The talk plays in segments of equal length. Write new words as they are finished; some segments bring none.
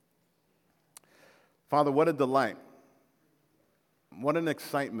Father, what a delight. What an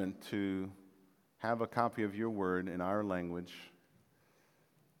excitement to have a copy of your word in our language.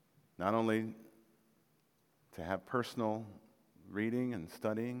 Not only to have personal reading and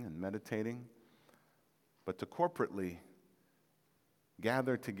studying and meditating, but to corporately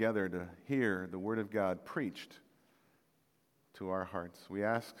gather together to hear the word of God preached to our hearts. We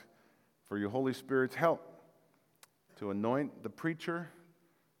ask for your Holy Spirit's help to anoint the preacher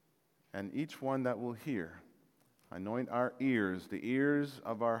and each one that will hear. Anoint our ears, the ears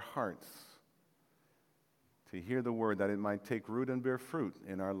of our hearts, to hear the word that it might take root and bear fruit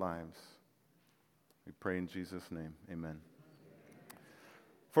in our lives. We pray in Jesus' name, amen.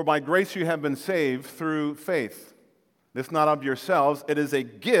 For by grace you have been saved through faith. This not of yourselves, it is a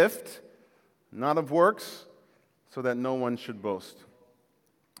gift, not of works, so that no one should boast.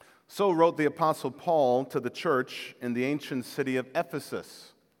 So wrote the Apostle Paul to the church in the ancient city of Ephesus.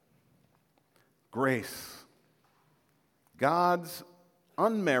 Grace. God's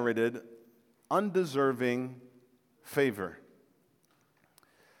unmerited, undeserving favor.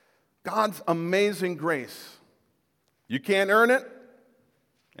 God's amazing grace. You can't earn it,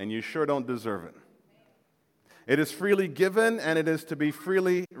 and you sure don't deserve it. It is freely given, and it is to be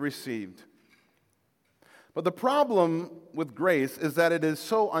freely received. But the problem with grace is that it is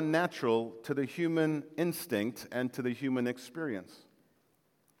so unnatural to the human instinct and to the human experience.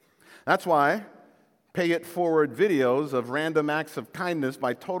 That's why pay-it-forward videos of random acts of kindness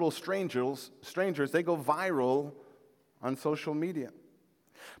by total strangers, they go viral on social media.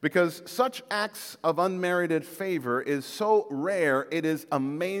 Because such acts of unmerited favor is so rare, it is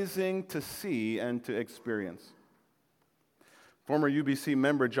amazing to see and to experience. Former UBC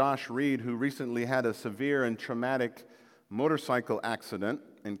member Josh Reed, who recently had a severe and traumatic motorcycle accident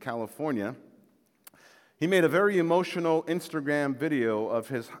in California, he made a very emotional Instagram video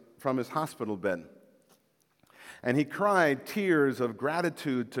from his hospital bed. And he cried tears of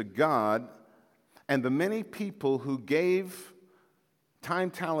gratitude to God and the many people who gave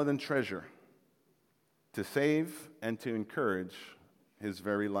time, talent, and treasure to save and to encourage his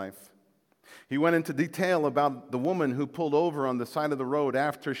very life. He went into detail about the woman who pulled over on the side of the road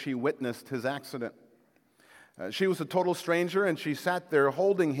after she witnessed his accident. She was a total stranger, and she sat there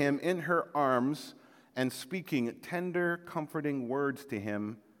holding him in her arms and speaking tender, comforting words to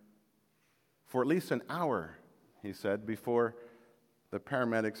him for at least an hour, he said, before the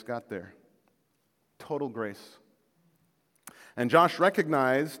paramedics got there. Total grace. And Josh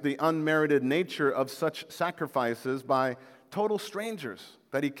recognized the unmerited nature of such sacrifices by total strangers,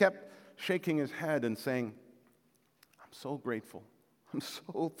 that he kept shaking his head and saying, I'm so grateful. I'm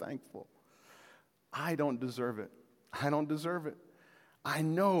so thankful. I don't deserve it. I don't deserve it. I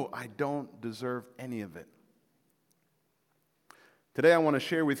know I don't deserve any of it. Today I want to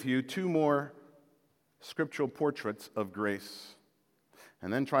share with you two more scriptural portraits of grace,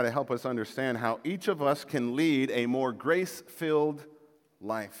 and then try to help us understand how each of us can lead a more grace-filled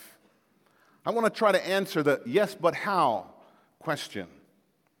life. I want to try to answer the yes, but how question.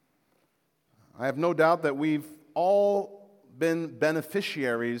 I have no doubt that we've all been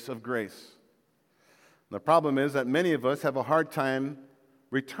beneficiaries of grace. The problem is that many of us have a hard time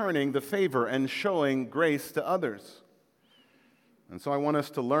returning the favor and showing grace to others. And so I want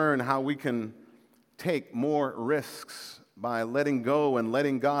us to learn how we can take more risks by letting go and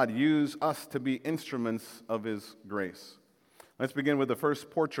letting God use us to be instruments of His grace. Let's begin with the first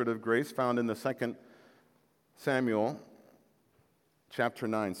portrait of grace found in the 2 Samuel chapter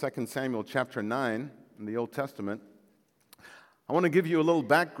 9. 2 Samuel chapter 9 in the Old Testament. I want to give you a little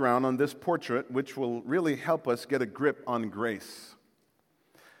background on this portrait, which will really help us get a grip on grace.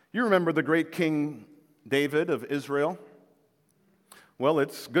 You remember the great King David of Israel? Well,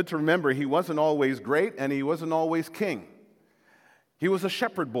 it's good to remember he wasn't always great and he wasn't always king. He was a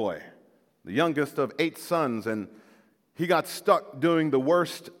shepherd boy, the youngest of 8 sons, and he got stuck doing the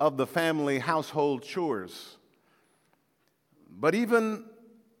worst of the family household chores. But even,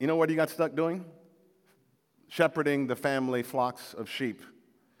 you know what he got stuck doing? Shepherding the family flocks of sheep.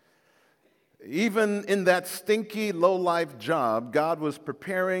 Even in that stinky, low-life job, God was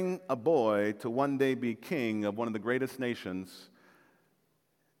preparing a boy to one day be king of one of the greatest nations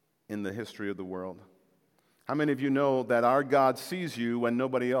in the history of the world. How many of you know that our God sees you when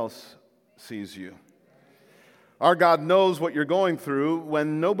nobody else sees you? Our God knows what you're going through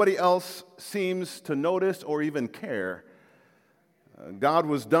when nobody else seems to notice or even care. God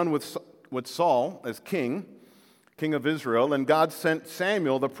was done with Saul as king of Israel, and God sent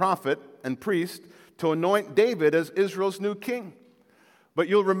Samuel, the prophet and priest, to anoint David as Israel's new king. But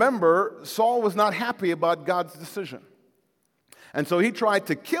you'll remember, Saul was not happy about God's decision. And so he tried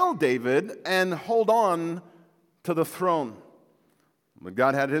to kill David and hold on to the throne. But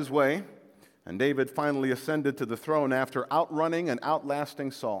God had his way, and David finally ascended to the throne after outrunning and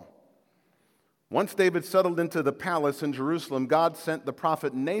outlasting Saul. Once David settled into the palace in Jerusalem, God sent the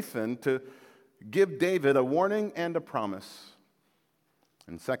prophet Nathan to give David a warning and a promise.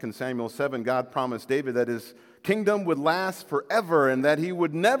 In 2 Samuel 7, God promised David that his kingdom would last forever and that he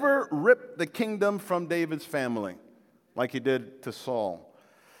would never rip the kingdom from David's family like he did to Saul.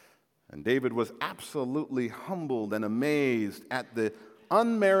 And David was absolutely humbled and amazed at the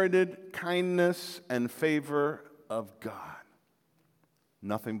unmerited kindness and favor of God.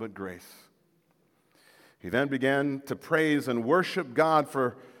 Nothing but grace. He then began to praise and worship God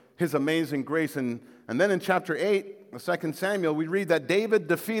for his amazing grace. And then in chapter 8 of 2 Samuel, we read that David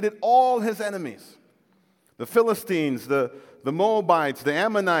defeated all his enemies. The Philistines, the Moabites, the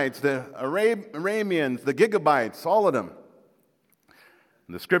Ammonites, the Arameans, the Gigabites, all of them.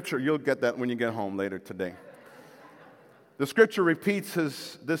 And the scripture, you'll get that when you get home later today. The scripture repeats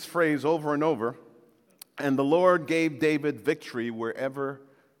this phrase over and over. And the Lord gave David victory wherever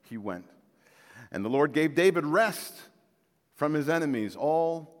he went. And the Lord gave David rest from his enemies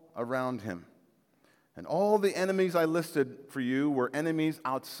all around him. And all the enemies I listed for you were enemies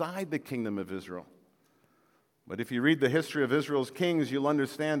outside the kingdom of Israel. But if you read the history of Israel's kings, you'll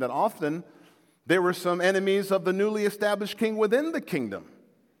understand that often there were some enemies of the newly established king within the kingdom.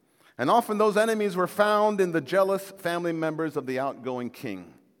 And often those enemies were found in the jealous family members of the outgoing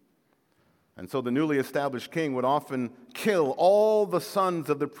king. And so the newly established king would often kill all the sons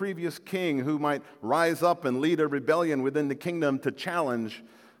of the previous king who might rise up and lead a rebellion within the kingdom to challenge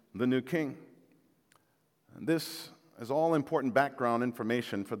the new king. And this is all important background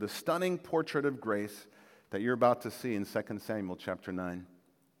information for the stunning portrait of grace that you're about to see in 2 Samuel chapter 9.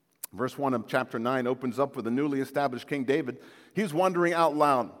 Verse 1 of chapter 9 opens up with the newly established King David. He's wondering out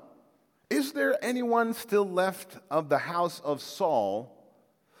loud, is there anyone still left of the house of Saul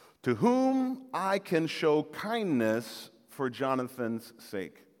to whom I can show kindness for Jonathan's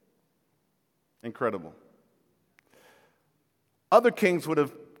sake? Incredible. Other kings would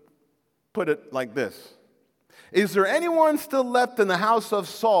have put it like this. Is there anyone still left in the house of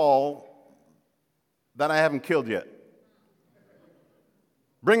Saul that I haven't killed yet?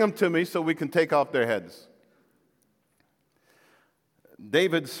 Bring them to me so we can take off their heads.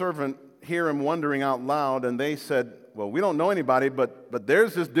 David's servant hear him wondering out loud, and they said, well, we don't know anybody, but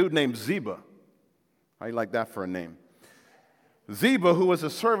there's this dude named Ziba. How do you like that for a name? Ziba, who was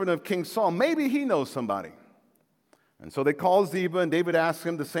a servant of King Saul, maybe he knows somebody. And so they call Ziba, and David asks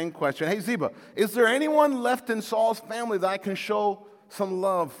him the same question. Hey, Ziba, is there anyone left in Saul's family that I can show some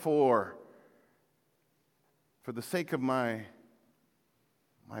love for the sake of my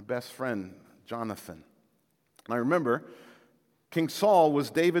best friend, Jonathan? And I remember King Saul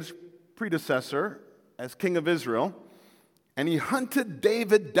was David's predecessor as king of Israel, and he hunted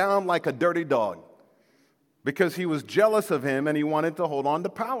David down like a dirty dog because he was jealous of him and he wanted to hold on to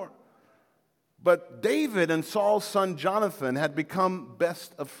power. But David and Saul's son Jonathan had become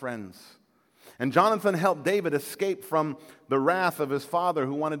best of friends. And Jonathan helped David escape from the wrath of his father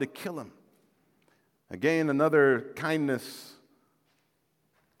who wanted to kill him. Again, another kindness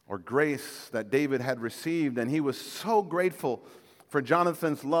or grace that David had received, and he was so grateful for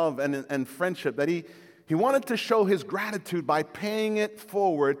Jonathan's love and friendship that he wanted to show his gratitude by paying it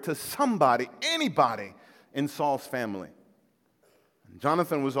forward to somebody, anybody in Saul's family.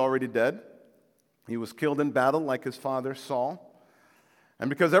 Jonathan was already dead. He was killed in battle like his father Saul. And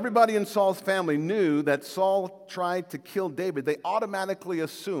because everybody in Saul's family knew that Saul tried to kill David, they automatically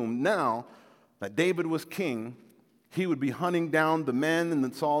assumed now that David was king, he would be hunting down the men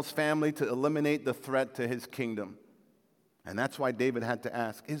in Saul's family to eliminate the threat to his kingdom. And that's why David had to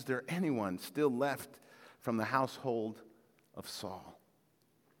ask, is there anyone still left from the household of Saul?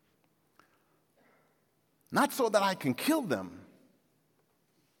 Not so that I can kill them,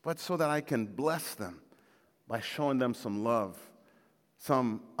 but so that I can bless them by showing them some love,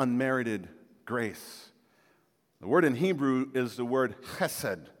 some unmerited grace. The word in Hebrew is the word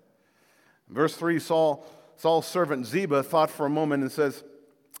chesed. Verse 3, Saul's servant Ziba thought for a moment and says,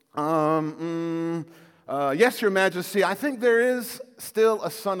 yes, Your Majesty, I think there is still a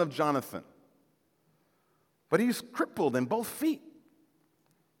son of Jonathan, but he's crippled in both feet.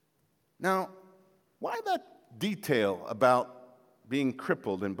 Now, why that detail about being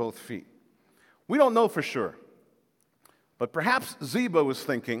crippled in both feet? We don't know for sure, but perhaps Ziba was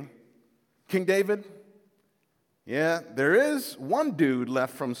thinking, King David, yeah, there is one dude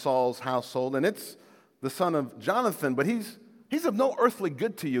left from Saul's household, and it's the son of Jonathan, but he's of no earthly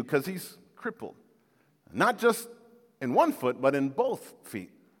good to you because he's crippled. Not just in one foot, but in both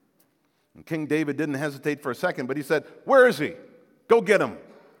feet. And King David didn't hesitate for a second, but he said, "Where is he? Go get him.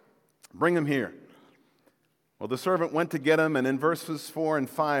 Bring him here." Well, the servant went to get him, and in verses 4 and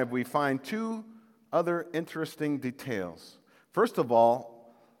 5, we find two other interesting details. First of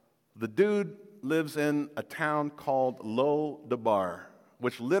all, the dude lives in a town called Lo Debar,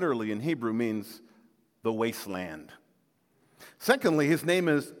 which literally in Hebrew means the wasteland. Secondly, his name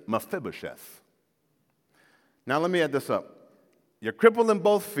is Mephibosheth. Now, let me add this up. You're crippled in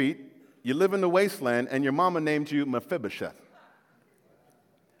both feet, you live in the wasteland, and your mama named you Mephibosheth.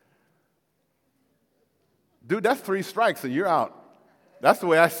 Dude, that's 3 strikes and you're out. That's the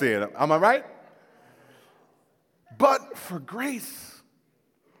way I see it. Am I right? But for grace.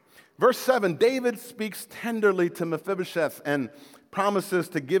 Verse 7, David speaks tenderly to Mephibosheth and promises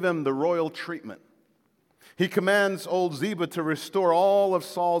to give him the royal treatment. He commands old Ziba to restore all of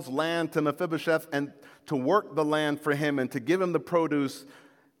Saul's land to Mephibosheth and to work the land for him and to give him the produce,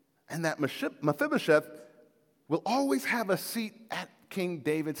 and that Mephibosheth will always have a seat at King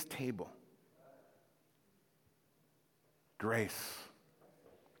David's table. Grace.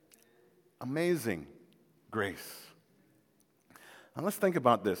 Amazing grace. Now let's think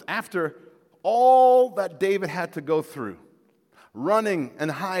about this. After all that David had to go through, running and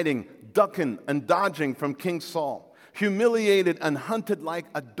hiding, ducking and dodging from King Saul, humiliated and hunted like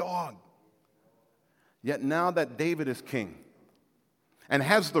a dog, yet now that David is king and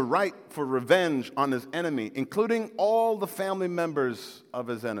has the right for revenge on his enemy, including all the family members of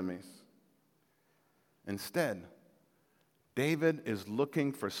his enemies, instead, David is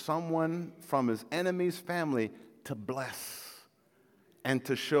looking for someone from his enemy's family to bless and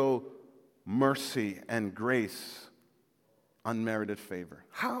to show mercy and grace, unmerited favor.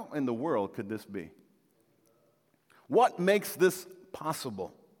 How in the world could this be? What makes this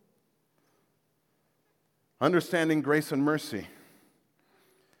possible? Understanding grace and mercy.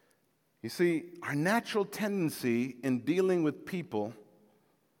 You see, our natural tendency in dealing with people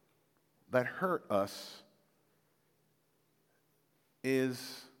that hurt us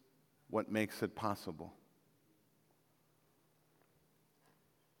is what makes it possible.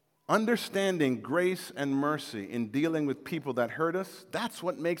 Understanding grace and mercy in dealing with people that hurt us, that's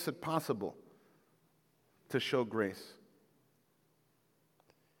what makes it possible to show grace.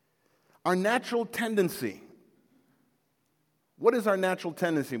 Our natural tendency. What is our natural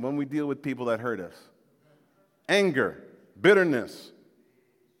tendency when we deal with people that hurt us? Anger, bitterness,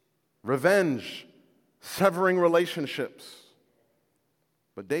 revenge, severing relationships.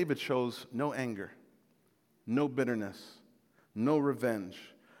 But David shows no anger, no bitterness, no revenge,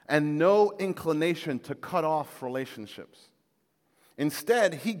 and no inclination to cut off relationships.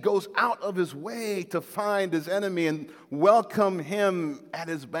 Instead, he goes out of his way to find his enemy and welcome him at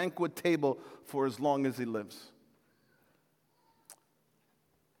his banquet table for as long as he lives.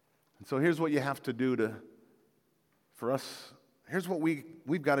 And so here's what you have to do for us. Here's what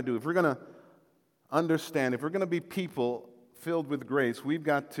we've got to do. If we're going to understand, if we're going to be people filled with grace, we've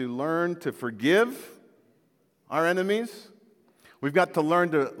got to learn to forgive our enemies. We've got to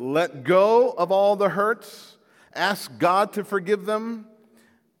learn to let go of all the hurts, ask God to forgive them,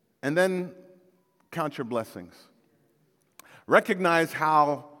 and then count your blessings. Recognize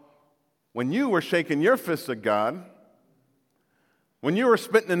how when you were shaking your fist at God, when you were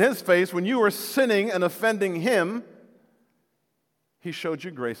spitting in His face, when you were sinning and offending Him, He showed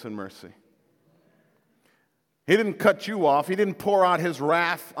you grace and mercy. He didn't cut you off. He didn't pour out His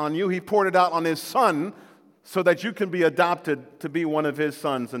wrath on you. He poured it out on His Son so that you can be adopted to be one of His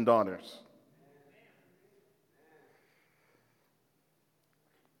sons and daughters.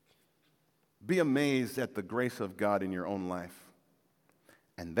 Be amazed at the grace of God in your own life.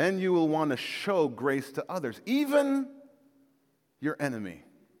 And then you will want to show grace to others, even your enemy.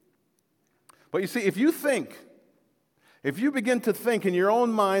 But you see, if you begin to think in your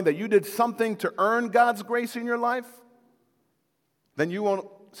own mind that you did something to earn God's grace in your life, then you won't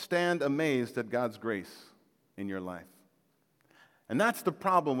stand amazed at God's grace in your life. And that's the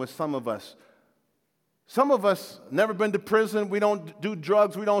problem with some of us. Some of us never been to prison, we don't do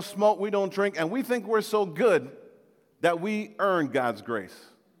drugs, we don't smoke, we don't drink, and we think we're so good that we earn God's grace.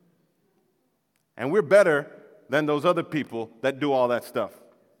 And we're better than those other people that do all that stuff.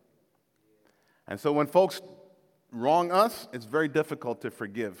 And so when folks wrong us, it's very difficult to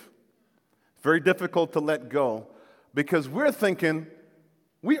forgive. Very difficult to let go because we're thinking,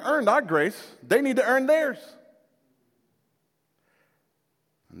 we earned our grace, they need to earn theirs.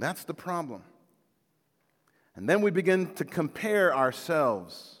 And that's the problem. And then we begin to compare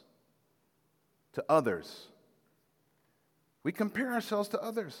ourselves to others. We compare ourselves to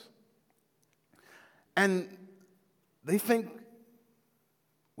others. And we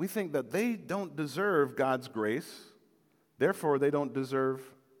think that they don't deserve God's grace, therefore they don't deserve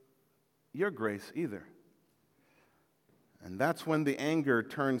your grace either. And that's when the anger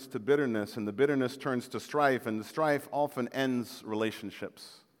turns to bitterness, and the bitterness turns to strife, and the strife often ends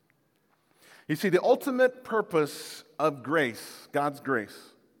relationships. You see, the ultimate purpose of grace, God's grace,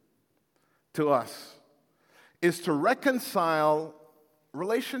 to us, is to reconcile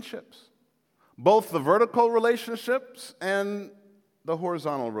relationships, both the vertical relationships and the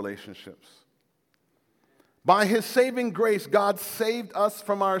horizontal relationships. By His saving grace, God saved us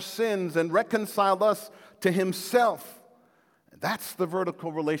from our sins and reconciled us to Himself. That's the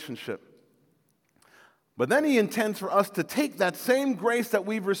vertical relationship. But then He intends for us to take that same grace that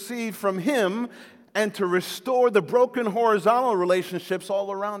we've received from Him and to restore the broken horizontal relationships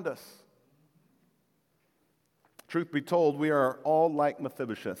all around us. Truth be told, we are all like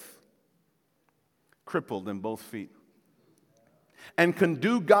Mephibosheth, crippled in both feet, and can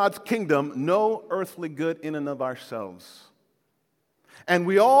do God's kingdom no earthly good in and of ourselves. And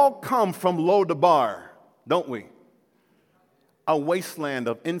we all come from Lodabar, don't we? A wasteland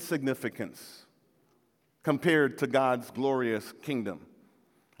of insignificance compared to God's glorious kingdom.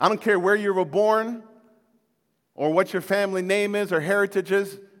 I don't care where you were born or what your family name is or heritage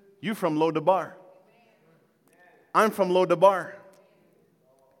is, you from Lodabar. I'm from Lodabar.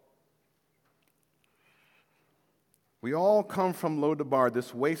 We all come from Lodabar,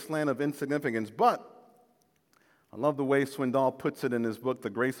 this wasteland of insignificance. But I love the way Swindoll puts it in his book,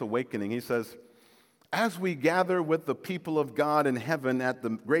 The Grace Awakening. He says, as we gather with the people of God in heaven at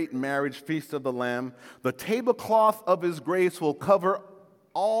the great marriage feast of the Lamb, the tablecloth of His grace will cover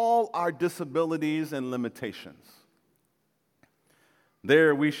all our disabilities and limitations.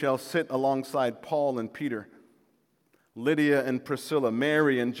 There we shall sit alongside Paul and Peter, Lydia and Priscilla,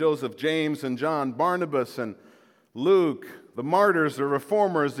 Mary and Joseph, James and John, Barnabas and Luke, the martyrs, the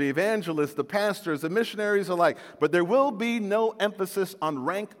reformers, the evangelists, the pastors, the missionaries alike. But there will be no emphasis on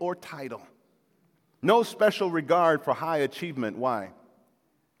rank or title. No special regard for high achievement. Why?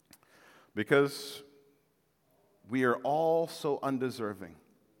 Because we are all so undeserving.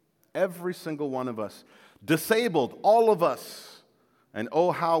 Every single one of us. Disabled, all of us. And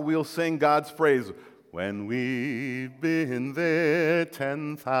oh, how we'll sing God's praise. When we've been there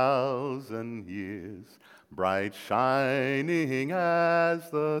 10,000 years, bright shining as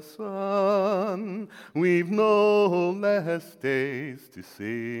the sun, we've no less days to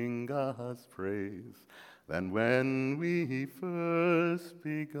sing God's praise than when we first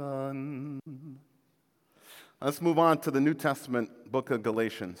begun. Let's move on to the New Testament book of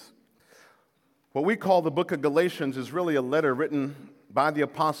Galatians. What we call the book of Galatians is really a letter written by the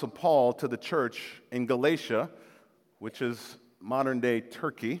Apostle Paul to the church in Galatia, which is modern-day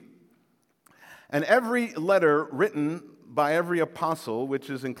Turkey. And every letter written by every apostle, which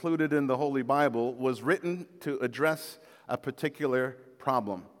is included in the Holy Bible, was written to address a particular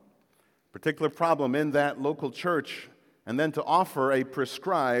problem in that local church, and then to offer a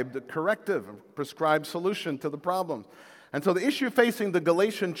prescribed corrective, a prescribed solution to the problem. And so the issue facing the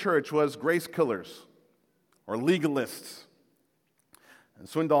Galatian church was grace killers or legalists. And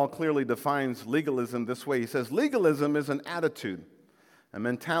Swindoll clearly defines legalism this way. He says, legalism is an attitude, a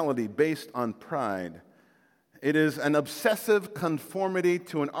mentality based on pride. It is an obsessive conformity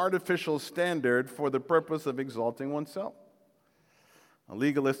to an artificial standard for the purpose of exalting oneself. A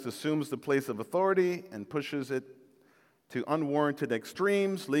legalist assumes the place of authority and pushes it to unwarranted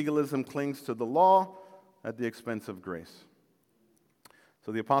extremes. Legalism clings to the law at the expense of grace.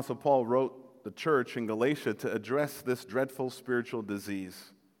 So the Apostle Paul wrote the church in Galatia to address this dreadful spiritual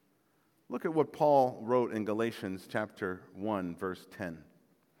disease. Look at what Paul wrote in Galatians chapter 1, verse 10.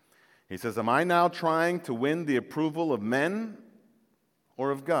 He says, am I now trying to win the approval of men or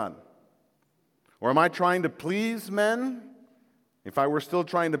of God? Or am I trying to please men? If I were still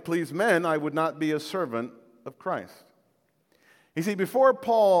trying to please men, I would not be a servant of Christ. You see, before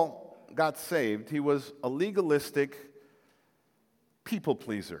Paul got saved, he was a legalistic people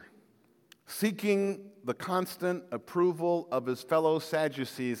pleaser, seeking the constant approval of his fellow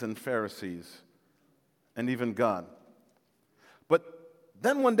Sadducees and Pharisees, and even God. But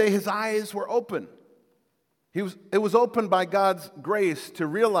then one day his eyes were open. It was opened by God's grace to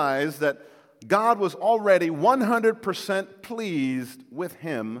realize that God was already 100% pleased with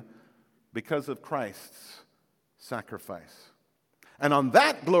him because of Christ's sacrifice. And on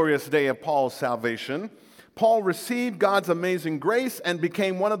that glorious day of Paul's salvation, Paul received God's amazing grace and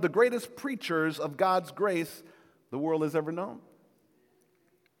became one of the greatest preachers of God's grace the world has ever known.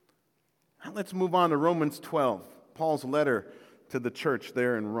 Now let's move on to Romans 12, Paul's letter to the church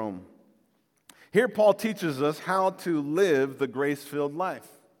there in Rome. Here, Paul teaches us how to live the grace-filled life.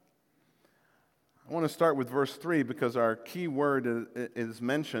 I want to start with verse 3 because our key word is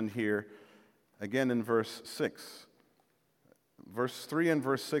mentioned here again in verse 6. Verse 3 and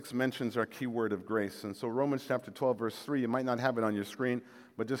verse 6 mentions our key word of grace. And so Romans chapter 12, verse 3, you might not have it on your screen,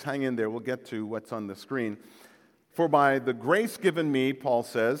 but just hang in there. We'll get to what's on the screen. For by the grace given me, Paul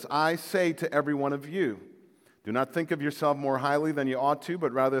says, I say to every one of you, do not think of yourself more highly than you ought to,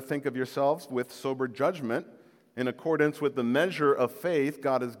 but rather think of yourselves with sober judgment, in accordance with the measure of faith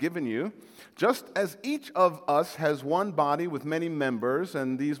God has given you. Just as each of us has one body with many members,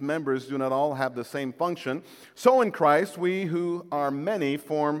 and these members do not all have the same function, so in Christ we who are many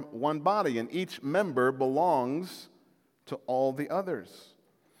form one body, and each member belongs to all the others.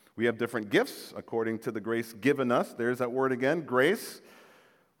 We have different gifts according to the grace given us. There's that word again, grace.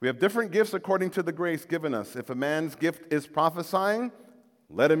 We have different gifts according to the grace given us. If a man's gift is prophesying,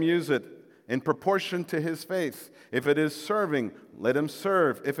 let him use it in proportion to his faith. If it is serving, let him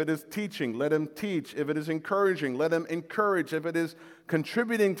serve. If it is teaching, let him teach. If it is encouraging, let him encourage. If it is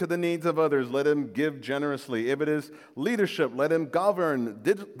contributing to the needs of others, let him give generously. If it is leadership, let him govern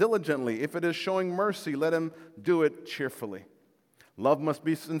diligently. If it is showing mercy, let him do it cheerfully. Love must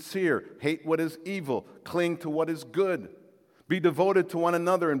be sincere. Hate what is evil. Cling to what is good. Be devoted to one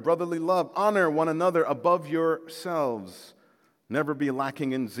another in brotherly love. Honor one another above yourselves. Never be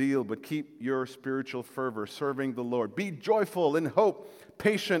lacking in zeal, but keep your spiritual fervor, serving the Lord. Be joyful in hope,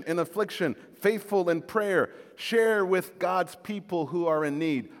 patient in affliction, faithful in prayer. Share with God's people who are in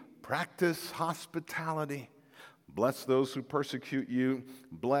need. Practice hospitality. Bless those who persecute you.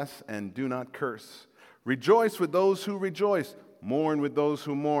 Bless and do not curse. Rejoice with those who rejoice. Mourn with those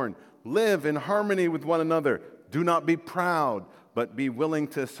who mourn. Live in harmony with one another. Do not be proud, but be willing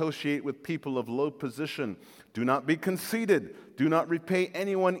to associate with people of low position. Do not be conceited. Do not repay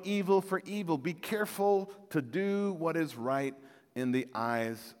anyone evil for evil. Be careful to do what is right in the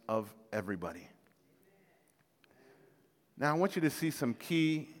eyes of everybody. Now, I want you to see some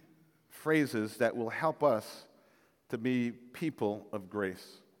key phrases that will help us to be people of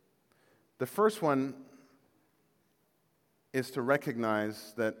grace. The first one is to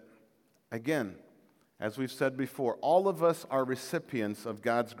recognize that, again, as we've said before, all of us are recipients of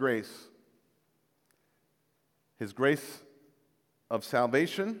God's grace. His grace of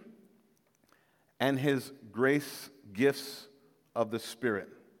salvation and His grace gifts of the Spirit.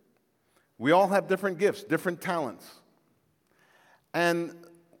 We all have different gifts, different talents. And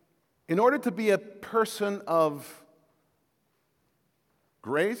in order to be a person of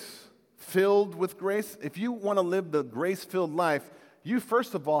grace, filled with grace, if you want to live the grace-filled life, you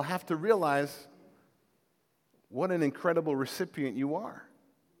first of all have to realize what an incredible recipient you are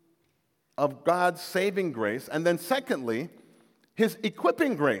of God's saving grace. And then secondly, His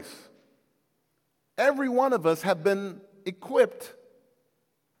equipping grace. Every one of us have been equipped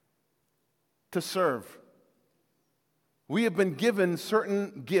to serve. We have been given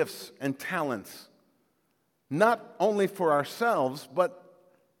certain gifts and talents, not only for ourselves, but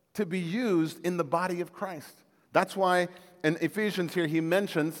to be used in the body of Christ. That's why in Ephesians here he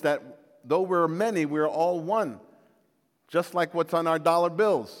mentions that though we're many, we're all one. Just like what's on our dollar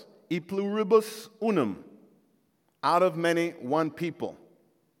bills. E pluribus unum. Out of many, one people.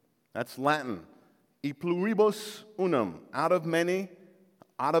 That's Latin. E pluribus unum. Out of many,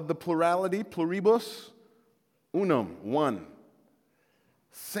 out of the plurality, pluribus unum, one.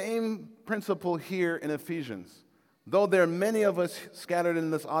 Same principle here in Ephesians. Though there are many of us scattered in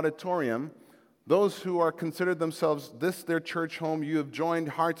this auditorium, those who are considered themselves this their church home, you have joined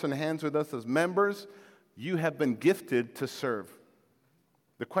hearts and hands with us as members. You have been gifted to serve.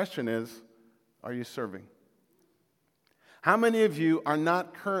 The question is, are you serving? How many of you are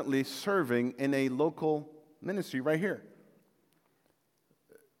not currently serving in a local ministry right here?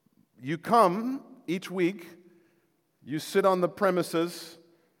 You come each week, you sit on the premises,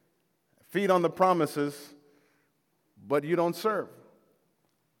 feed on the promises, but you don't serve.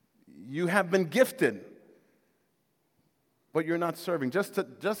 You have been gifted, but you're not serving. Just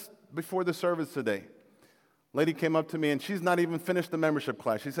before the service today, a lady came up to me, and she's not even finished the membership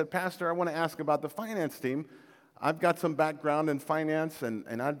class. She said, Pastor, I want to ask about the finance team. I've got some background in finance,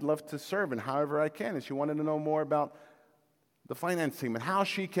 and I'd love to serve in however I can. And she wanted to know more about the finance team and how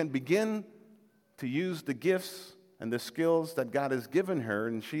she can begin to use the gifts and the skills that God has given her,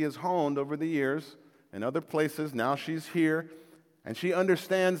 and she has honed over the years in other places. Now she's here, and she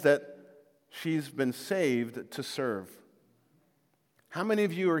understands that she's been saved to serve. How many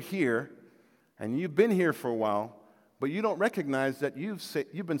of you are here, and you've been here for a while, but you don't recognize that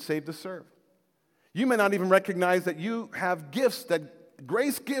you've been saved to serve? You may not even recognize that you have gifts that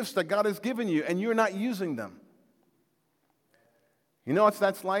grace gifts that God has given you, and you're not using them. You know what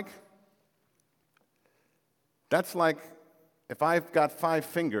that's like? That's like if I've got 5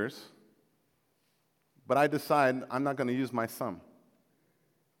 fingers, but I decide I'm not going to use my thumb.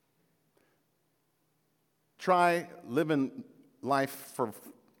 Try living life for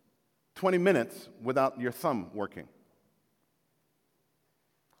 20 minutes without your thumb working.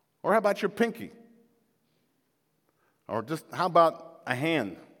 Or how about your pinky? Or just how about a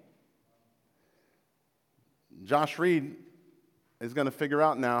hand? Josh Reed is going to figure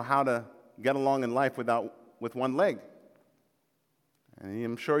out now how to get along in life with one leg. And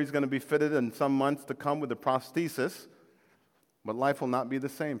I'm sure he's going to be fitted in some months to come with a prosthesis, but life will not be the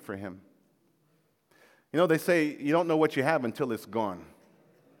same for him. You know, they say you don't know what you have until it's gone.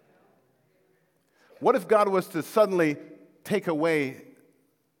 What if God was to suddenly take away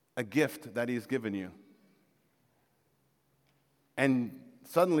a gift that he's given you? And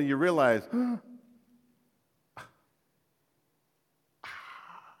suddenly you realize,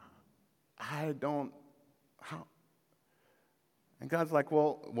 I don't, how? And God's like,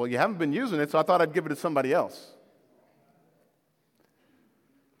 well, you haven't been using it, so I thought I'd give it to somebody else.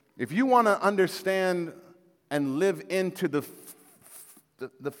 If you want to understand and live into the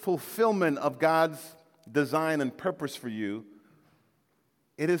fulfillment of God's design and purpose for you,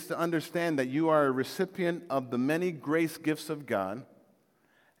 it is to understand that you are a recipient of the many grace gifts of God,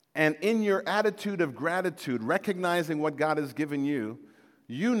 and in your attitude of gratitude, recognizing what God has given you,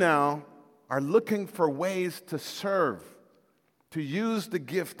 you now are looking for ways to serve, to use the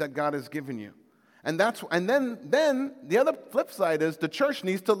gift that God has given you. And then the other flip side is the church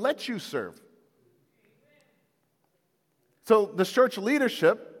needs to let you serve. So the church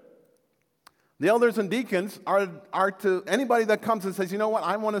leadership, the elders and deacons are to anybody that comes and says, you know what,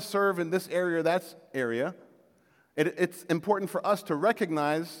 I want to serve in this area or that area. It's important for us to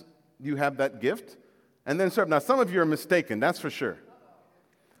recognize you have that gift and then serve. Now, some of you are mistaken, that's for sure.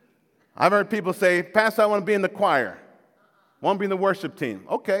 I've heard people say, Pastor, I want to be in the choir. I want to be in the worship team.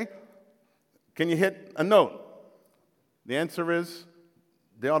 Okay. Can you hit a note? The answer is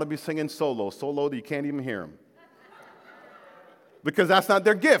they ought to be singing solo that you can't even hear them. Because that's not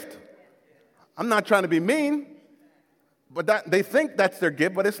their gift. I'm not trying to be mean, but they think that's their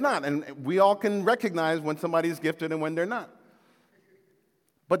gift, but it's not. And we all can recognize when somebody's gifted and when they're not.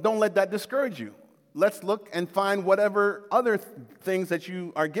 But don't let that discourage you. Let's look and find whatever other things that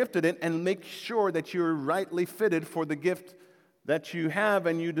you are gifted in and make sure that you're rightly fitted for the gift that you have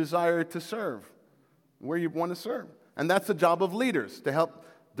and you desire to serve, where you want to serve. And that's the job of leaders, to help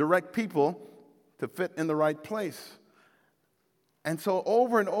direct people to fit in the right place. And so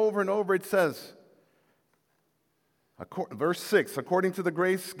over and over and over it says, verse 6, according to the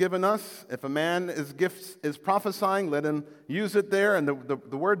grace given us, if a man is prophesying, let him use it there. And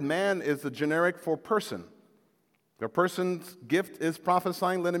the word man is the generic for person. If a person's gift is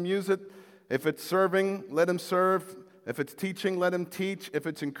prophesying, let him use it. If it's serving, let him serve. If it's teaching, let him teach. If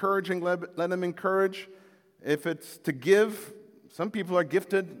it's encouraging, let him encourage. If it's to give, some people are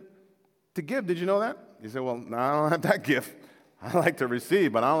gifted to give. Did you know that? You say, well, no, I don't have that gift. I like to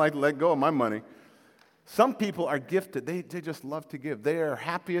receive, but I don't like to let go of my money. Some people are gifted. They just love to give. They are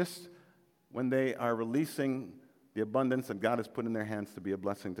happiest when they are releasing the abundance that God has put in their hands to be a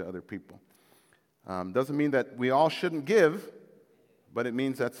blessing to other people. Doesn't mean that we all shouldn't give, but it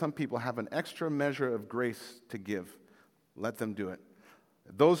means that some people have an extra measure of grace to give. Let them do it.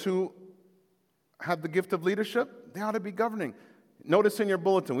 Those who have the gift of leadership, they ought to be governing. Notice in your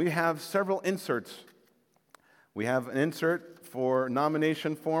bulletin, we have several inserts. We have an insert for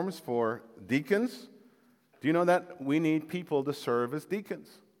nomination forms for deacons. Do you know that we need people to serve as deacons?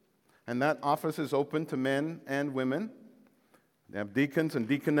 And that office is open to men and women. We have deacons and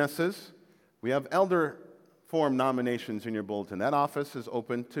deaconesses. We have elder form nominations in your bulletin. That office is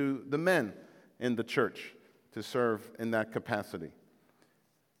open to the men in the church to serve in that capacity.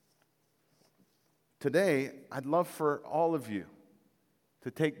 Today, I'd love for all of you to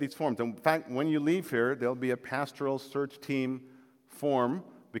take these forms. In fact, when you leave here, there'll be a pastoral search team form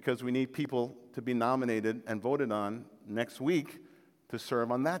because we need people to be nominated and voted on next week to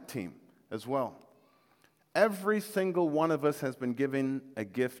serve on that team as well. Every single one of us has been given a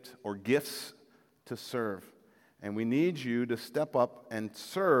gift or gifts to serve. And we need you to step up and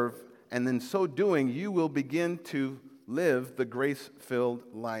serve, and in so doing, you will begin to live the grace-filled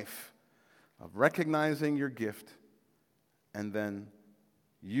life of recognizing your gift and then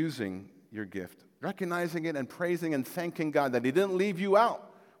using your gift. Recognizing it and praising and thanking God that He didn't leave you out.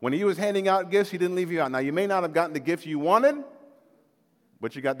 When He was handing out gifts, He didn't leave you out. Now, you may not have gotten the gift you wanted,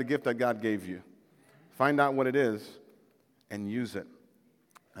 but you got the gift that God gave you. Find out what it is and use it.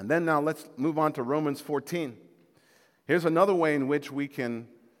 And then now let's move on to Romans 14. Here's another way in which we can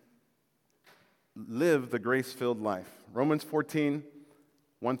live the grace-filled life. Romans 14,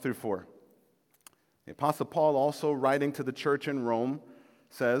 1 through 4. The Apostle Paul, also writing to the church in Rome,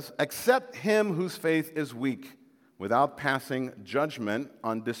 says, "Accept him whose faith is weak, without passing judgment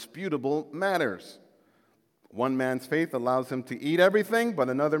on disputable matters. One man's faith allows him to eat everything, but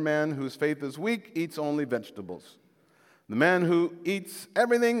another man whose faith is weak eats only vegetables. The man who eats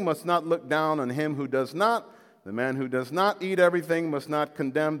everything must not look down on him who does not. The man who does not eat everything must not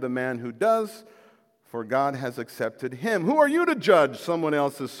condemn the man who does, for God has accepted him. Who are you to judge someone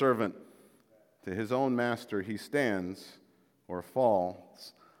else's servant? To his own master he stands or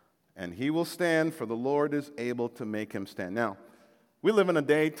falls, and he will stand, for the Lord is able to make him stand." Now, we live in a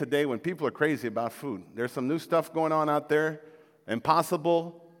day today when people are crazy about food. There's some new stuff going on out there.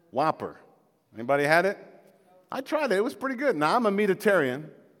 Impossible Whopper. Anybody had it? I tried it. It was pretty good. Now, I'm a meatitarian.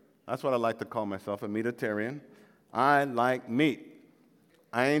 That's what I like to call myself, a meatitarian. I like meat.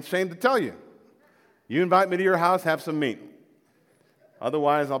 I ain't ashamed to tell you. You invite me to your house, have some meat.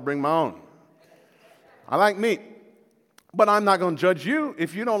 Otherwise, I'll bring my own. I like meat. But I'm not going to judge you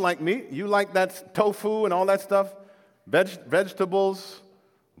if you don't like meat. You like that tofu and all that stuff. Vegetables,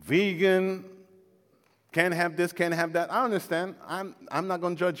 vegan, can't have this, can't have that. I understand. I'm not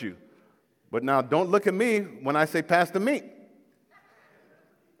going to judge you. But now don't look at me when I say pass the meat.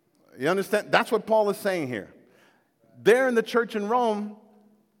 You understand? That's what Paul is saying here. There in the church in Rome,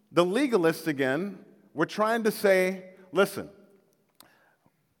 the legalists again were trying to say, listen,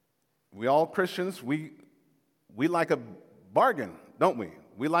 we all Christians, we like a bargain, don't we?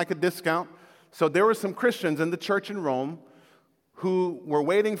 We like a discount. So there were some Christians in the church in Rome who were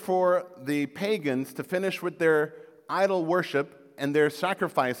waiting for the pagans to finish with their idol worship and their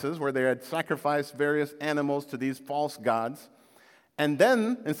sacrifices, where they had sacrificed various animals to these false gods. And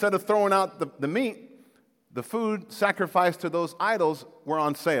then, instead of throwing out the meat, the food sacrificed to those idols were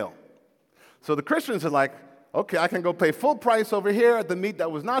on sale. So the Christians are like, okay, I can go pay full price over here at the meat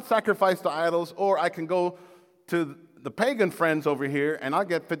that was not sacrificed to idols, or I can go to the pagan friends over here and I'll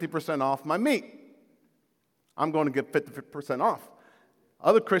get 50% off my meat. I'm going to get 50% off.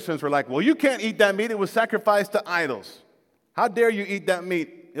 Other Christians were like, well, you can't eat that meat. It was sacrificed to idols. How dare you eat that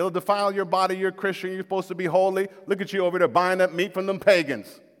meat? It'll defile your body. You're a Christian. You're supposed to be holy. Look at you over there buying that meat from them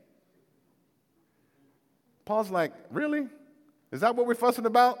pagans. Paul's like, really? Is that what we're fussing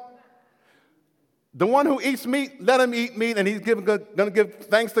about? The one who eats meat, let him eat meat, and he's going to give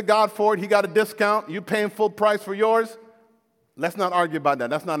thanks to God for it. He got a discount. You paying full price for yours. Let's not argue about that.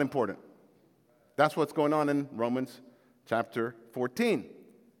 That's not important. That's what's going on in Romans chapter 14.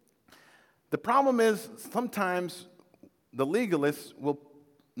 The problem is sometimes the legalists will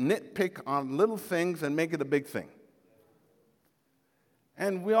nitpick on little things and make it a big thing.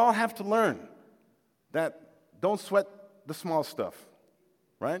 And we all have to learn that don't sweat the small stuff,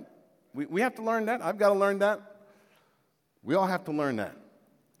 right? We have to learn that. I've got to learn that. We all have to learn that.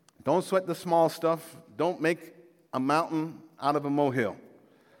 Don't sweat the small stuff. Don't make a mountain out of a molehill.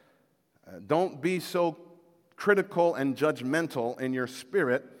 Don't be so critical and judgmental in your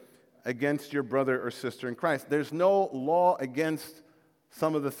spirit against your brother or sister in Christ. There's no law against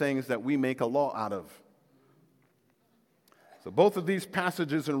some of the things that we make a law out of. So both of these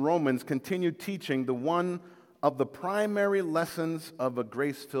passages in Romans continue teaching the one of the primary lessons of a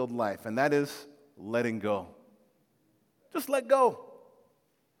grace-filled life, and that is letting go. Just let go.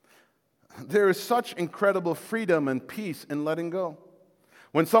 There is such incredible freedom and peace in letting go.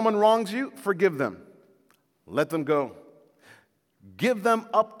 When someone wrongs you, forgive them. Let them go. Give them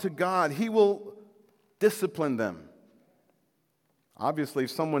up to God. He will discipline them. Obviously,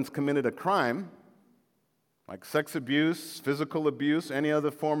 if someone's committed a crime, like sex abuse, physical abuse, any other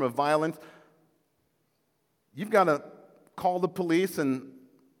form of violence, you've got to call the police and,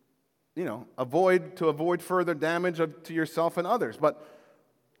 avoid further damage to yourself and others. But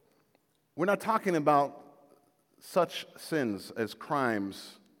we're not talking about such sins as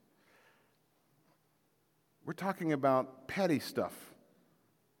crimes. We're talking about petty stuff.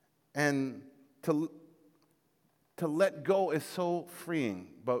 And to let go is so freeing.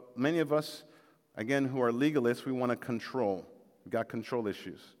 But many of us, again, who are legalists, we want to control. We've got control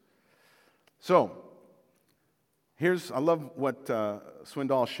issues. So, I love what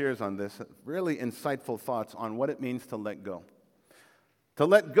Swindoll shares on this, really insightful thoughts on what it means to let go. To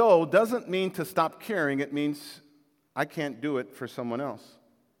let go doesn't mean to stop caring. It means I can't do it for someone else.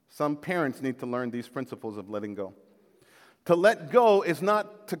 Some parents need to learn these principles of letting go. To let go is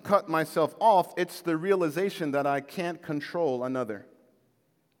not to cut myself off. It's the realization that I can't control another.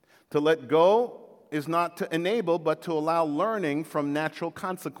 To let go is not to enable, but to allow learning from natural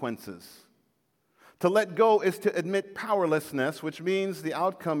consequences. To let go is to admit powerlessness, which means the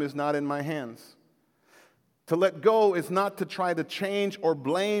outcome is not in my hands. To let go is not to try to change or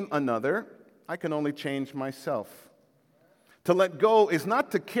blame another. I can only change myself. To let go is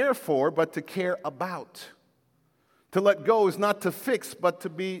not to care for, but to care about. To let go is not to fix, but to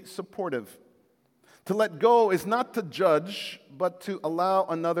be supportive. To let go is not to judge, but to allow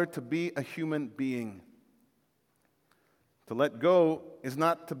another to be a human being. To let go is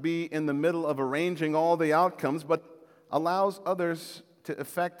not to be in the middle of arranging all the outcomes, but allows others to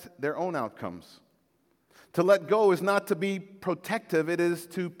affect their own outcomes. To let go is not to be protective, it is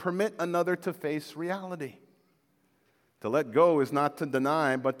to permit another to face reality. To let go is not to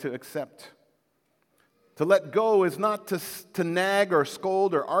deny, but to accept. To let go is not to nag or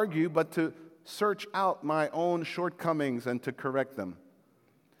scold or argue, but to search out my own shortcomings and to correct them.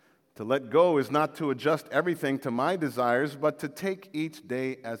 To let go is not to adjust everything to my desires, but to take each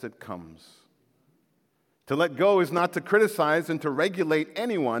day as it comes. To let go is not to criticize and to regulate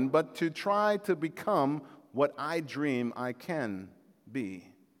anyone, but to try to become what I dream I can be.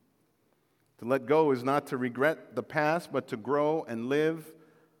 To let go is not to regret the past, but to grow and live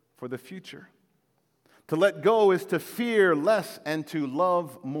for the future. To let go is to fear less and to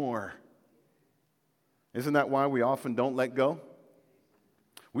love more. Isn't that why we often don't let go?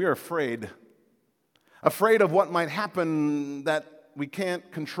 We are afraid. Afraid of what might happen that we can't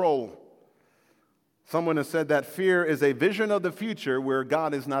control. Someone has said that fear is a vision of the future where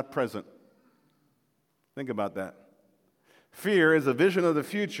God is not present. Think about that. Fear is a vision of the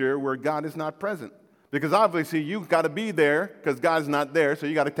future where God is not present. Because obviously you've got to be there because God's not there, so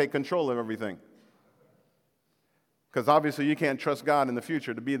you got to take control of everything. Because obviously you can't trust God in the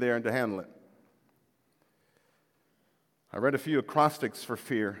future to be there and to handle it. I read a few acrostics for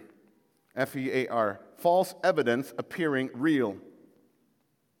fear. F-E-A-R. False evidence appearing real.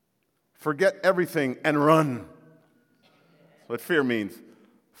 Forget everything and run. That's what fear means.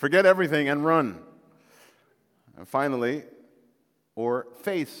 Forget everything and run. And finally, or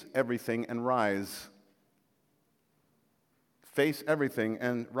face everything and rise. Face everything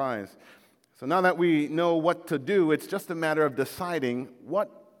and rise. So now that we know what to do, it's just a matter of deciding what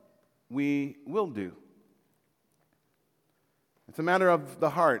we will do. It's a matter of the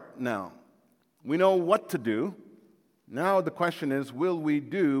heart now. We know what to do. Now the question is, will we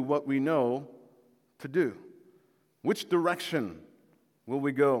do what we know to do? Which direction will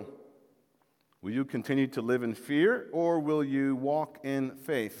we go? Will you continue to live in fear, or will you walk in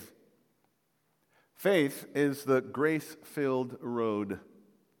faith? Faith is the grace-filled road.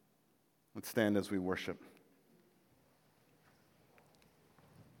 Let's stand as we worship.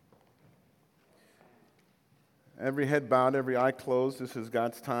 Every head bowed, every eye closed. This is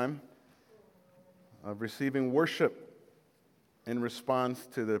God's time of receiving worship in response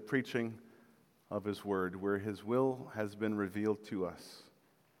to the preaching of His Word, where His will has been revealed to us.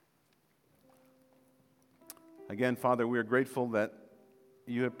 Again, Father, we are grateful that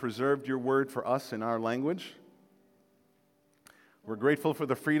You have preserved Your Word for us in our language. We're grateful for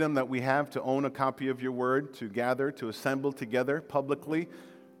the freedom that we have to own a copy of Your Word, to gather, to assemble together publicly,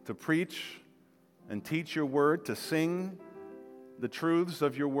 to preach and teach Your Word, to sing the truths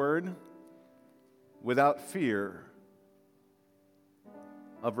of Your Word without fear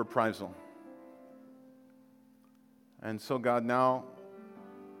of reprisal. And so, God, now,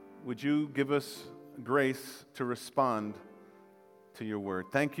 would You give us grace to respond to Your Word?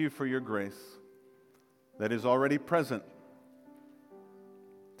 Thank You for Your grace that is already present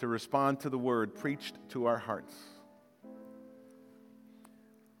to respond to the Word preached to our hearts.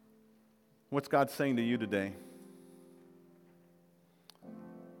 What's God saying to you today?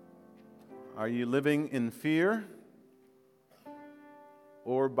 Are you living in fear,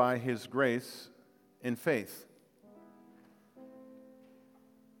 or by His grace in faith?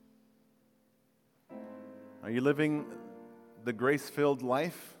 Are you living the grace-filled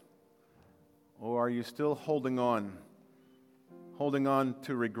life, or are you still holding on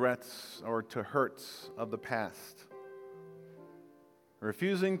to regrets or to hurts of the past?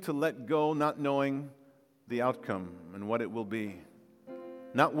 Refusing to let go, not knowing the outcome and what it will be.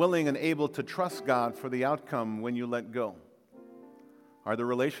 Not willing and able to trust God for the outcome when you let go. Are the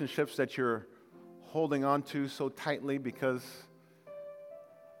relationships that you're holding on to so tightly because,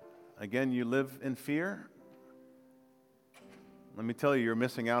 again, you live in fear? Let me tell you, you're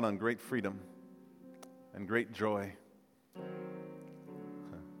missing out on great freedom and great joy.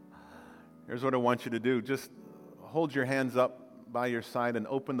 Here's what I want you to do. Just hold your hands up by your side and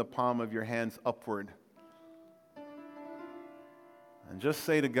open the palm of your hands upward. And just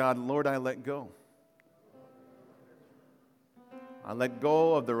say to God, Lord, I let go. I let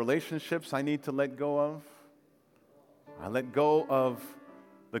go of the relationships I need to let go of. I let go of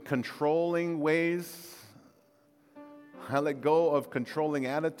the controlling ways. I let go of controlling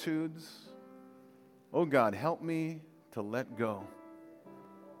attitudes. Oh God, help me to let go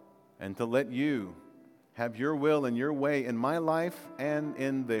and to let you have your will and your way in my life and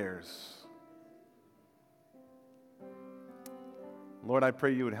in theirs. Lord, I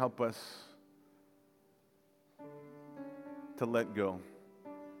pray you would help us to let go,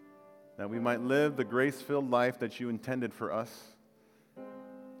 that we might live the grace-filled life that you intended for us.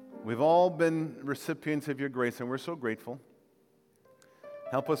 We've all been recipients of your grace, and we're so grateful.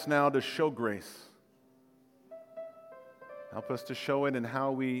 Help us now to show grace. Help us to show it in how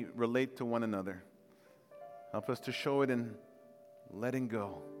we relate to one another. Help us to show it in letting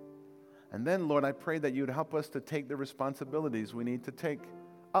go. And then, Lord, I pray that you'd help us to take the responsibilities we need to take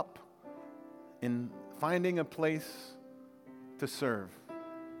up in finding a place to serve.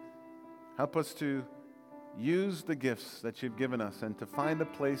 Help us to use the gifts that you've given us and to find a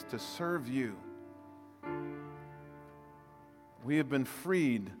place to serve you. We have been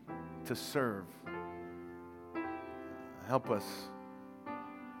freed to serve. Help us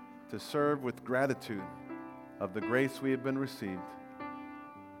to serve with gratitude of the grace we have been received.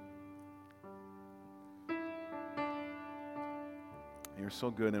 You're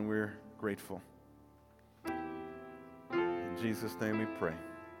so good, and we're grateful. In Jesus' name we pray.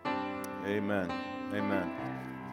 Amen. Amen.